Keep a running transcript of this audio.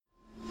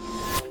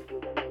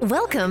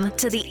Welcome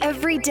to the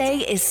Everyday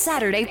is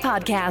Saturday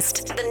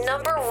podcast, the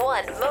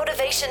 #1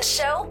 motivation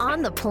show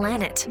on the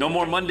planet. No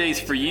more Mondays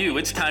for you.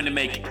 It's time to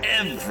make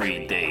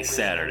every day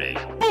Saturday.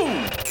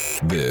 Boom!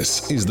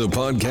 This is the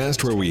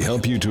podcast where we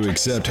help you to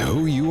accept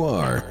who you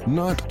are,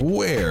 not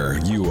where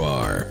you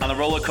are. On the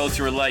roller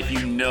coaster of life,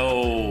 you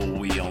know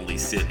we only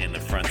sit in the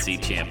front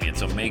seat, champion.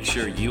 So make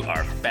sure you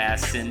are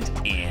fastened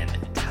in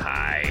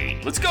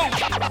tight. Let's go!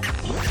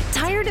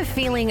 Tired of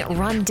feeling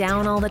run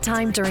down all the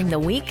time during the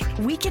week?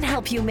 We can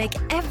help you make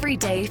every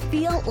day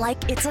feel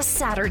like it's a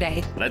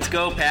Saturday. Let's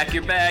go, pack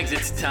your bags.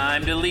 It's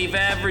time to leave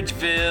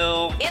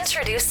Averageville.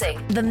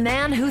 Introducing the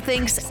man who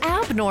thinks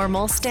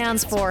abnormal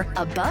stands for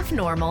above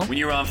normal. When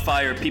you're on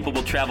fire, people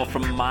will travel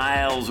from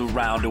miles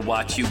around to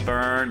watch you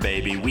burn,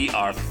 baby. We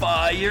are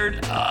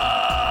fired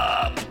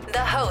up. The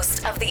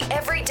host of the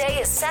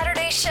Everyday is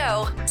Saturday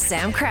show,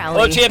 Sam Crowley.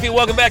 Hello, champion.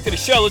 Welcome back to the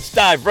show. Let's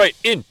dive right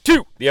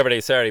into the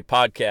Everyday Saturday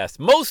podcast.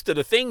 Most of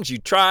the things you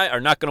try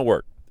are not going to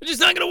work. They're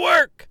just not going to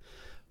work.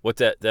 What's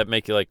that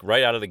make you like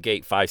right out of the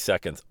gate 5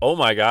 seconds? Oh,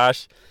 my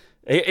gosh.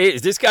 Hey,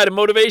 is this guy the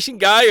motivation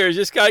guy, or is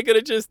this guy going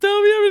to just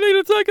tell me everything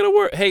that's not going to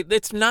work? Hey,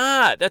 it's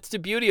not. That's the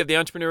beauty of the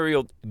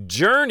entrepreneurial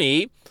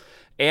journey.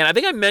 And I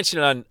think I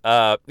mentioned it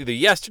on either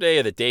yesterday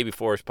or the day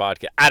before's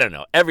podcast. I don't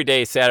know. Every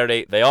day is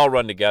Saturday. They all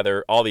run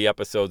together, all the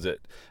episodes.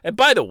 And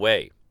by the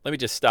way, let me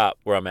just stop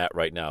where I'm at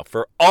right now.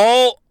 For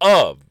all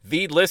of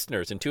the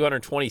listeners in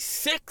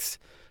 226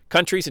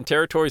 countries and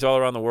territories all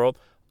around the world,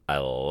 I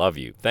love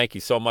you. Thank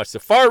you so much. The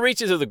far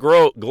reaches of the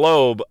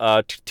globe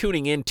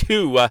tuning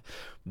into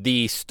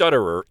the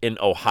Stutterer in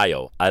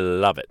Ohio. I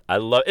love it.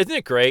 Isn't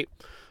it great?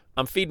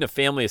 I'm feeding a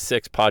family of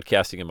 6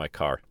 podcasting in my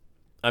car.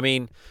 I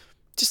mean,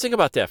 just think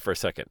about that for a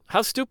second.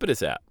 How stupid is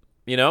that?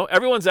 You know,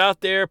 everyone's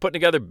out there putting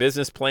together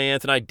business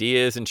plans and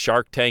ideas and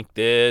Shark Tank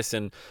this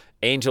and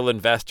angel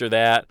investor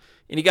that.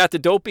 And you got the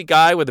dopey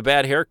guy with a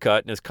bad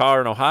haircut in his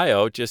car in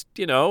Ohio just,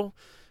 you know,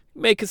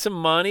 making some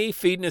money,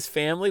 feeding his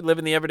family,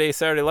 living the everyday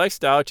Saturday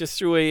lifestyle just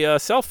through a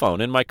cell phone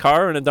in my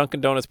car in a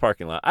Dunkin' Donuts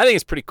parking lot. I think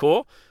it's pretty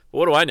cool. But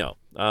what do I know?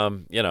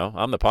 You know,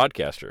 I'm the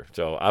podcaster.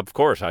 So, of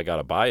course, I got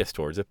a bias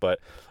towards it. But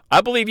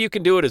I believe you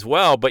can do it as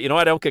well. But you know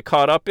what I don't get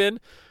caught up in?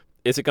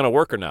 Is it going to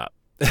work or not?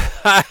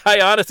 I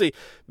honestly,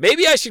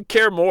 maybe I should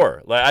care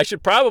more. Like, I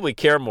should probably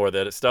care more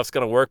that stuff's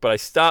going to work. But I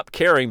stopped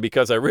caring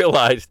because I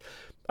realized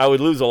I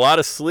would lose a lot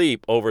of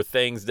sleep over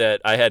things that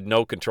I had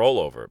no control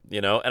over, you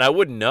know. And I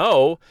wouldn't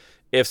know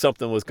if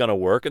something was going to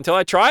work until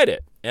I tried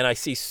it. And I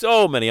see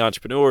so many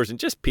entrepreneurs and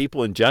just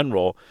people in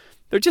general,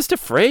 they're just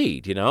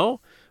afraid, you know.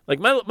 Like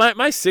my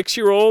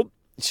 6-year-old,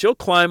 she'll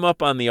climb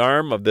up on the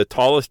arm of the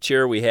tallest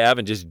chair we have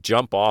and just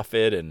jump off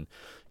it. And,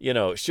 you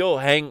know, she'll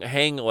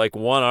hang like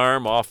one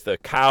arm off the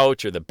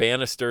couch or the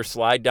banister,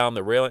 slide down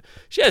the railing.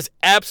 She has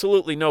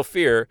absolutely no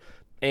fear.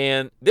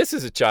 And this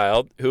is a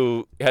child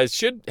who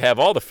should have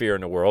all the fear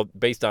in the world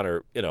based on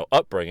her, you know,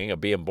 upbringing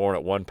of being born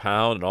at 1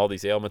 pound and all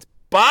these ailments.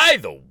 By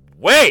the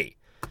way,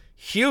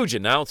 huge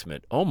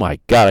announcement. Oh, my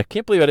God. I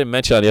can't believe I didn't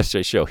mention it on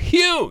yesterday's show.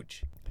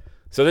 Huge.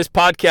 So this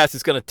podcast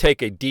is going to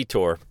take a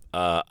detour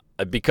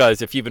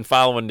because if you've been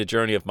following the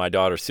journey of my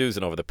daughter,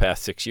 Susan, over the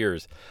past 6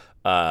 years,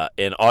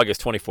 in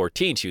August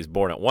 2014, she was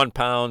born at 1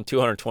 pound,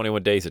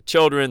 221 days of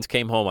children's,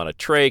 came home on a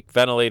trach,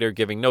 ventilator,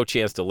 giving no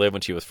chance to live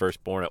when she was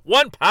first born at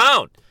 1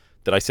 pound.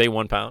 Did I say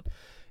 1 pound?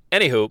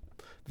 Anywho,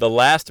 the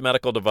last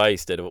medical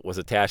device that was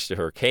attached to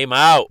her came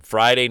out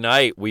Friday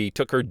night. We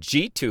took her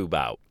G-tube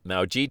out.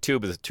 Now,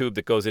 G-tube is a tube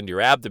that goes into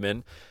your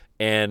abdomen,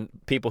 and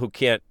people who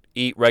can't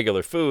eat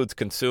regular foods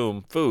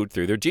consume food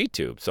through their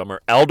G-tube. Some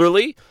are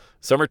elderly,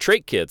 some are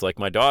trach kids like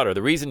my daughter.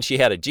 The reason she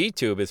had a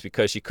G-tube is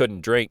because she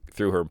couldn't drink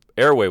through her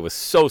airway was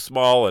so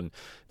small and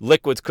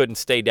liquids couldn't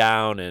stay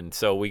down, and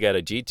so we got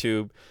a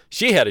G-tube.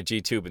 She had a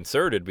G-tube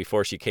inserted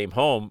before she came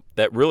home.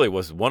 That really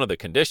was one of the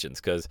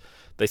conditions because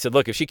they said,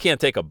 look, if she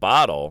can't take a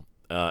bottle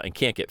and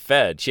can't get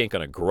fed, she ain't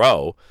going to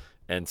grow.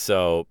 And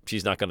so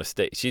she's not going to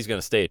stay. She's going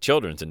to stay at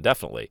Children's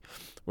indefinitely.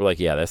 We're like,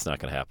 yeah, that's not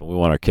going to happen. We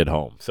want our kid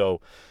home.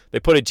 So they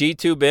put a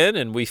G-tube in,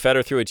 and we fed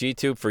her through a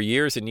G-tube for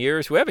years and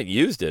years. We haven't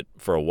used it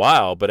for a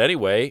while. But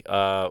anyway,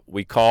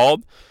 we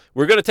called.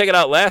 We were going to take it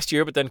out last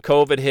year, but then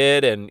COVID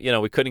hit, and, you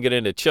know, we couldn't get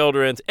into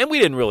Children's. And we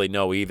didn't really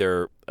know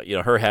either, you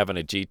know, her having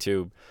a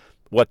G-tube,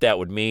 what that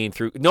would mean.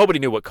 Nobody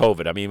knew what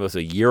COVID, I mean, it was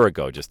a year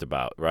ago just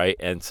about, right?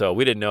 And so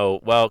we didn't know,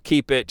 well,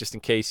 keep it just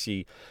in case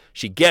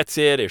she gets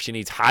it. If she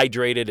needs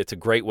hydrated, it's a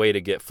great way to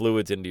get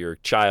fluids into your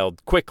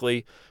child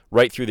quickly,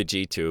 right through the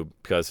G-tube,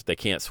 because they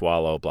can't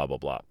swallow, blah, blah,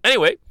 blah.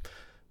 Anyway,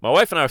 my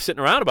wife and I were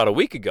sitting around about a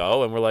week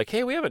ago, and we're like,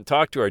 hey, we haven't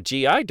talked to our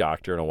GI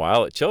doctor in a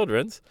while at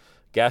Children's,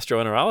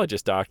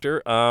 gastroenterologist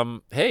doctor.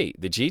 Hey,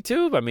 the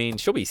G-tube, I mean,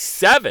 she'll be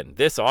 7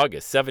 this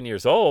August, 7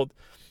 years old.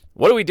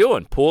 What are we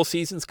doing? Pool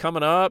season's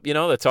coming up. You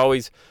know, that's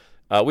always,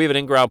 we have an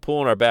in-ground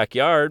pool in our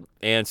backyard,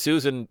 and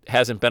Susan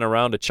hasn't been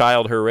around a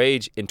child her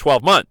age in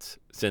 12 months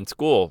since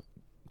school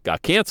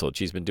got canceled.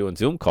 She's been doing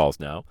Zoom calls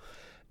now.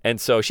 And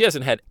so she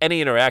hasn't had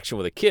any interaction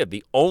with a kid.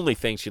 The only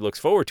thing she looks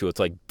forward to, it's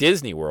like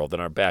Disney World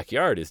in our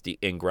backyard, is the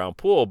in-ground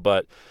pool.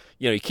 But,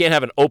 you can't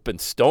have an open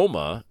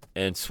stoma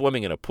and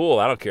swimming in a pool.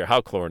 I don't care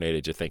how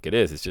chlorinated you think it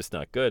is. It's just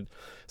not good.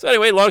 So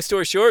anyway, long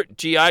story short,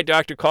 GI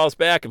doctor calls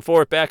back and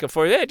forth.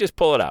 Hey, just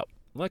pull it out.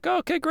 I'm like, oh,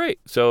 okay, great.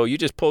 So you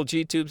just pull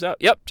G-tubes out?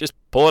 Yep, just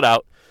pull it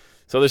out.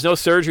 So there's no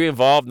surgery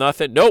involved,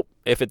 nothing. Nope.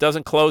 If it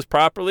doesn't close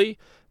properly,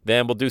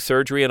 then we'll do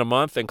surgery in a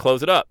month and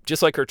close it up.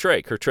 Just like her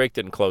trach. Her trach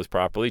didn't close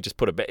properly. Just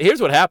put a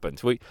Here's what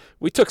happens. We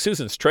took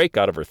Susan's trach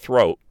out of her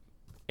throat,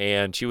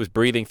 and she was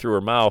breathing through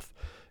her mouth,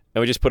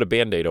 and we just put a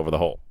Band-Aid over the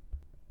hole.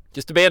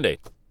 Just a Band-Aid.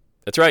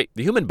 That's right.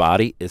 The human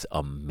body is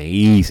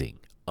amazing.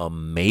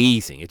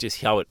 Amazing. It's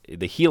just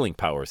the healing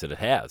powers that it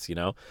has,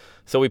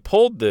 So we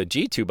pulled the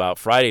G-tube out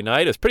Friday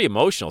night. It was pretty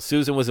emotional.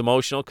 Susan was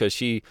emotional because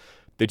the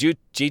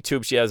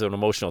G-tube she has an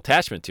emotional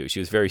attachment to. She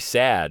was very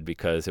sad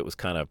because it was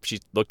she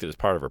looked at it as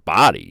part of her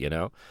body,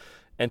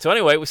 And so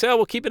anyway, we said,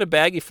 we'll keep it in a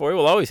baggie for you.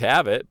 We'll always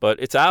have it, but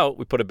it's out.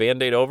 We put a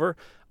Band-Aid over.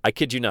 I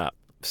kid you not.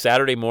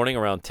 Saturday morning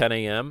around 10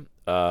 a.m.,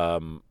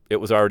 it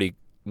was already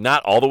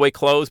not all the way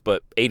closed,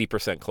 but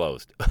 80%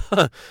 closed.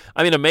 I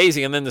mean,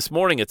 amazing. And then this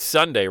morning, it's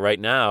Sunday right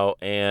now,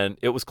 and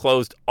it was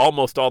closed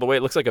almost all the way.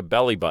 It looks like a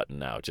belly button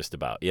now, just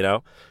about,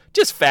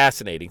 Just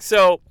fascinating.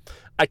 So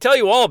I tell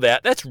you all of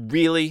that. That's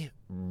really,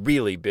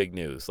 really big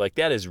news. Like,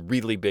 that is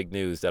really big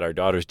news that our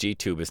daughter's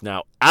G-tube is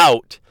now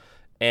out,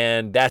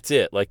 and that's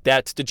it. Like,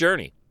 that's the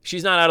journey.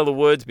 She's not out of the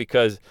woods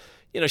because,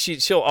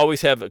 she'll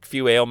always have a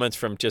few ailments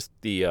from just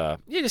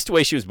just the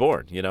way she was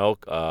born,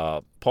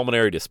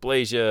 pulmonary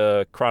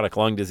dysplasia, chronic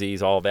lung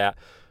disease, all that.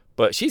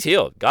 But she's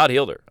healed. God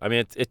healed her. I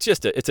mean,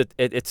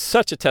 it's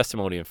such a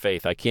testimony in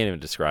faith. I can't even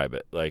describe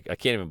it. Like, I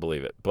can't even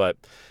believe it. But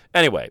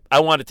anyway,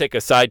 I want to take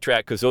a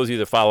sidetrack because those of you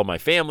that follow my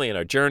family and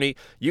our journey,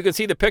 you can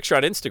see the picture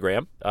on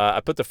Instagram. I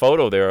put the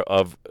photo there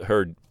of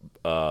her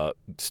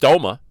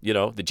stoma,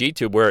 the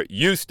G-tube, where it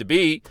used to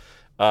be.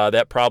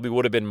 That probably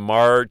would have been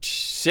March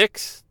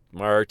 6th.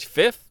 March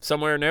 5th,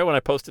 somewhere in there when I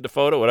posted the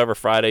photo, whatever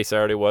Friday,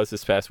 Saturday was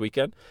this past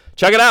weekend.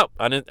 Check it out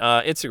on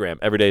Instagram,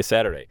 Everyday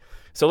Saturday.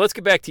 So let's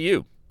get back to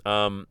you.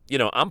 I'm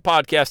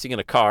podcasting in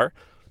a car,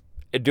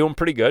 doing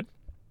pretty good.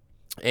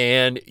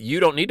 And you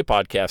don't need to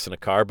podcast in a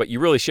car, but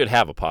you really should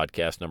have a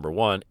podcast, number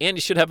one. And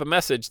you should have a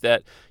message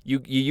that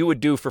you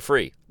would do for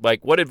free.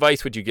 Like, what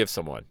advice would you give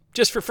someone?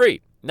 Just for free.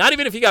 Not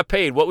even if you got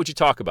paid, what would you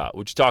talk about?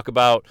 Would you talk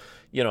about,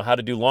 how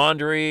to do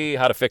laundry,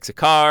 how to fix a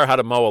car, how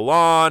to mow a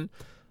lawn,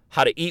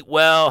 how to eat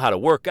well, how to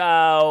work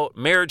out,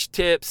 marriage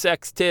tips,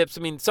 sex tips.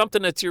 I mean,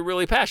 something that you're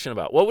really passionate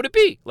about. What would it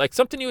be? Like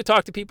something you would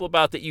talk to people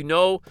about that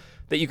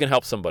that you can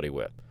help somebody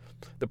with.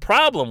 The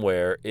problem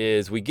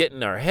is we get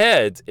in our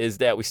heads is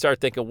that we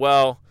start thinking,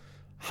 well,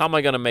 how am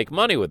I going to make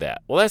money with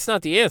that? Well, that's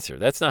not the answer.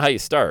 That's not how you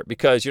start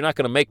because you're not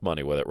going to make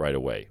money with it right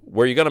away.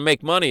 Where you're going to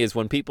make money is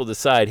when people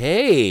decide,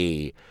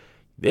 hey,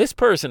 this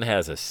person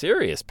has a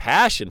serious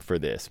passion for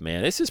this,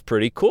 man. This is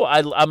pretty cool.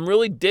 I'm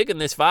really digging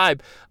this vibe.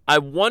 I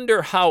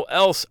wonder how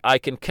else I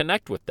can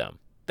connect with them.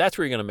 That's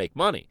where you're going to make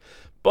money.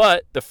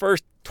 But the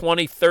first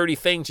 20, 30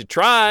 things you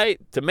try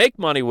to make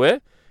money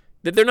with,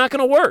 they're not going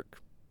to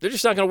work. They're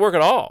just not going to work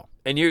at all.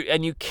 And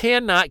you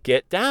cannot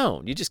get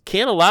down. You just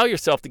can't allow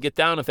yourself to get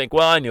down and think,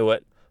 well, I knew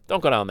it.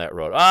 Don't go down that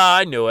road.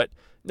 I knew it.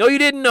 No, you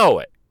didn't know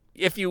it.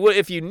 If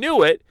you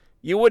knew it,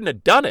 you wouldn't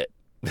have done it.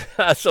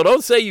 So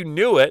don't say you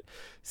knew it.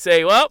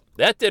 Say, well,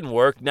 that didn't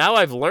work. Now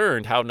I've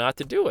learned how not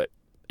to do it.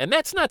 And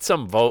that's not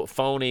some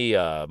phony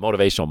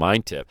motivational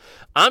mind tip.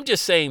 I'm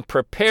just saying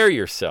prepare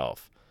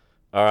yourself,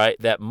 all right,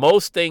 that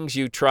most things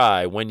you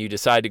try when you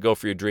decide to go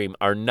for your dream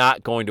are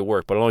not going to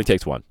work, but it only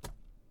takes one.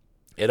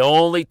 It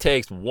only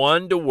takes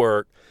one to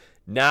work.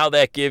 Now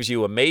that gives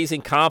you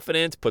amazing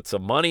confidence, put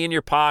some money in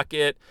your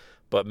pocket.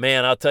 But,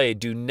 man, I'll tell you,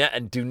 do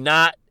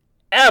not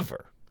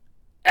ever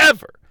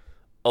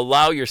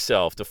allow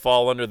yourself to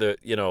fall under the,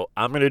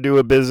 I'm going to do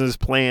a business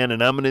plan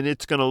and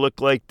it's going to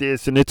look like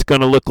this and it's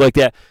going to look like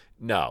that.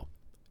 No,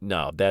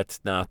 that's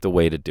not the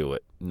way to do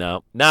it.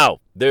 No. Now,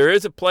 there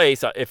is a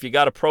place, if you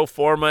got a pro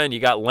forma and you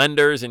got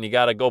lenders and you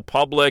got to go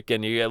public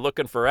and you're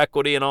looking for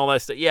equity and all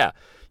that stuff, yeah,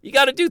 you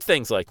got to do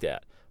things like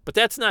that. But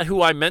that's not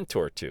who I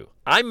mentor to.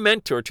 I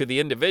mentor to the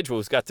individual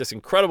who's got this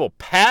incredible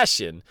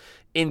passion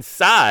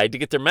inside to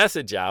get their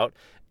message out,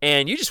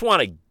 and you just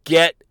want to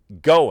get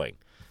going.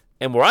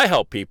 And where I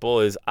help people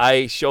is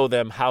I show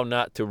them how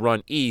not to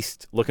run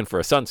east looking for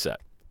a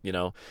sunset.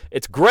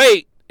 It's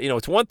great.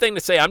 It's one thing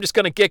to say, I'm just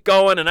going to get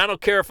going and I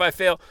don't care if I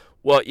fail.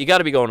 Well, you got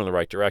to be going in the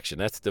right direction.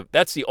 That's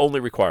the only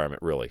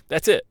requirement, really.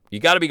 That's it. You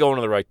got to be going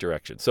in the right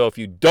direction. So if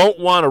you don't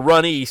want to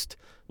run east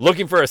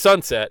looking for a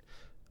sunset,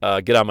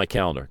 get on my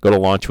calendar. Go to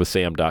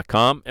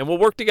launchwithsam.com and we'll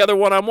work together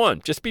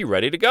one-on-one. Just be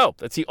ready to go.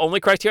 That's the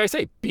only criteria I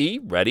say. Be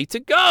ready to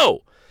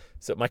go.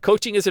 So my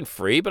coaching isn't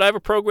free, but I have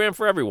a program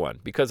for everyone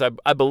because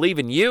I believe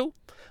in you,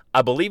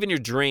 I believe in your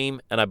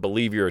dream, and I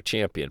believe you're a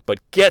champion. But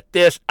get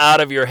this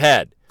out of your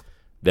head,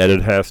 that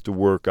it has to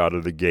work out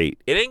of the gate.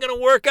 It ain't going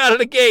to work out of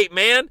the gate,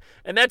 man.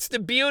 And that's the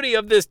beauty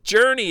of this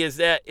journey is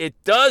that it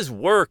does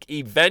work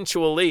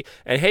eventually.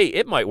 And, hey,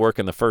 it might work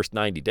in the first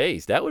 90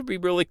 days. That would be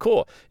really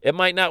cool. It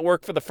might not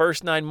work for the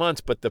first 9 months,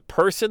 but the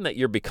person that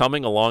you're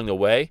becoming along the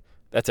way,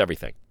 that's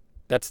everything.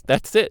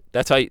 That's it.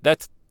 That's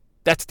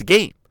the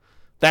game.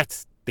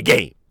 That's the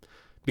game.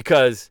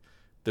 Because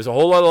there's a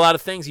lot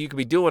of things you could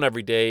be doing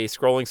every day,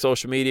 scrolling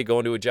social media,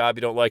 going to a job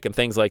you don't like, and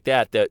things like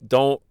that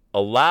don't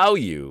allow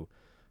you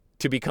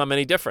to become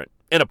any different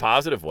in a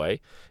positive way.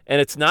 And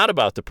it's not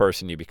about the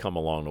person you become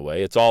along the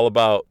way. It's all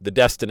about the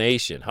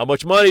destination. How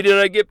much money did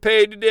I get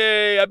paid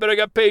today? I bet I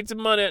got paid some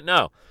money.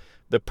 No.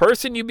 The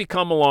person you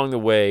become along the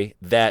way,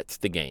 that's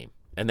the game.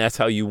 And that's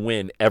how you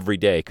win every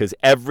day. Because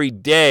every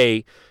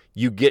day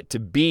you get to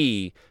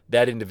be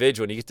that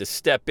individual and you get to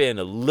step in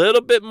a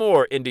little bit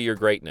more into your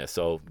greatness.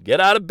 So get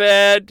out of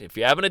bed. If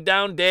you're having a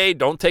down day,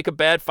 don't take a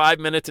bad 5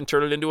 minutes and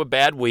turn it into a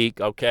bad week,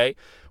 okay?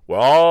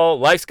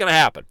 Life's going to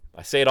happen.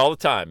 I say it all the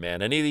time,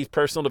 man. Any of these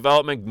personal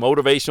development,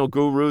 motivational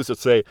gurus that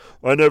say,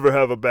 I never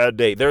have a bad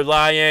day, they're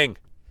lying.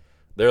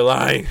 They're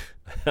lying.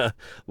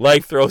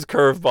 Life throws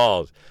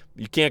curveballs.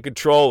 You can't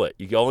control it.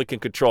 You only can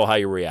control how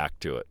you react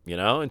to it,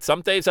 And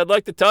some days I'd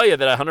like to tell you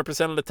that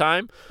 100% of the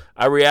time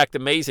I react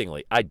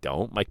amazingly. I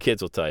don't. My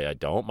kids will tell you I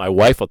don't. My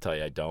wife will tell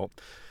you I don't.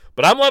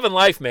 But I'm loving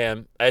life,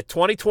 man.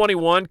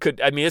 2021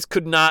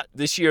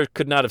 this year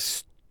could not have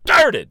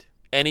started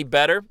any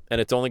better, and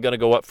it's only going to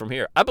go up from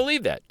here. I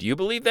believe that. Do you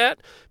believe that?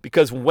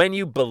 Because when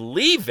you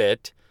believe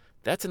it,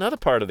 that's another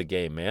part of the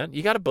game, man.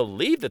 You got to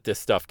believe that this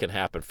stuff can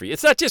happen for you.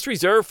 It's not just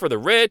reserved for the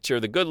rich or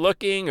the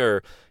good-looking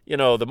or,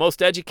 the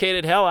most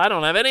educated. Hell, I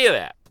don't have any of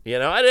that. I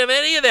didn't have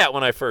any of that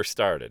when I first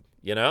started,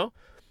 I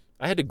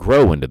had to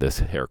grow into this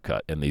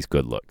haircut and these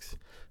good looks.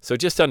 So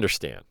just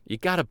understand, you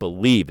got to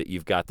believe that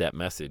you've got that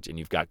message and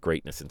you've got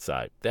greatness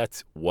inside.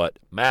 That's what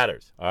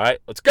matters. All right,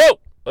 let's go.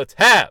 Let's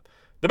have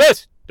the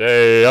best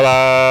day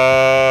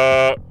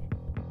ever.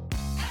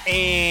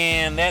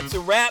 And that's a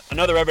wrap.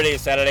 Another Everyday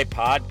is Saturday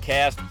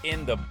podcast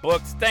in the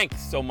books. Thanks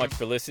so much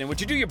for listening. Would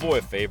you do your boy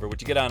a favor?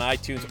 Would you get on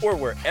iTunes or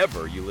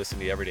wherever you listen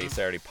to the Everyday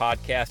Saturday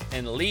podcast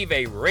and leave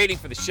a rating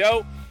for the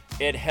show?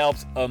 It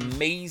helps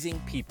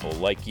amazing people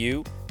like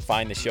you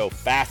find the show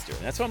faster.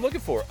 And that's what I'm looking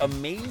for,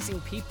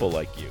 amazing people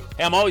like you.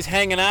 Hey, I'm always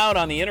hanging out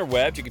on the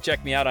interwebs. You can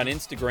check me out on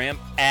Instagram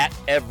at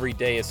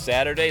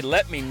EverydayIsSaturday.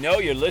 Let me know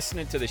you're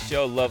listening to the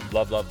show.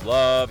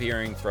 Love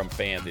hearing from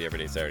fans of the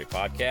Everyday Saturday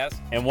podcast.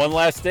 And one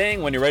last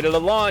thing, when you're ready to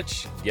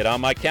launch, get on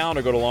my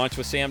calendar, go to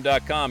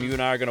launchwithsam.com. You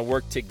and I are going to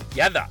work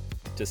together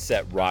to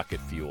set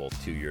rocket fuel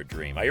to your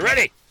dream. Are you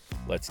ready?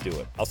 Let's do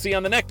it. I'll see you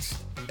on the next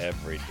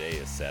Everyday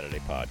is Saturday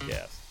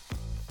podcast.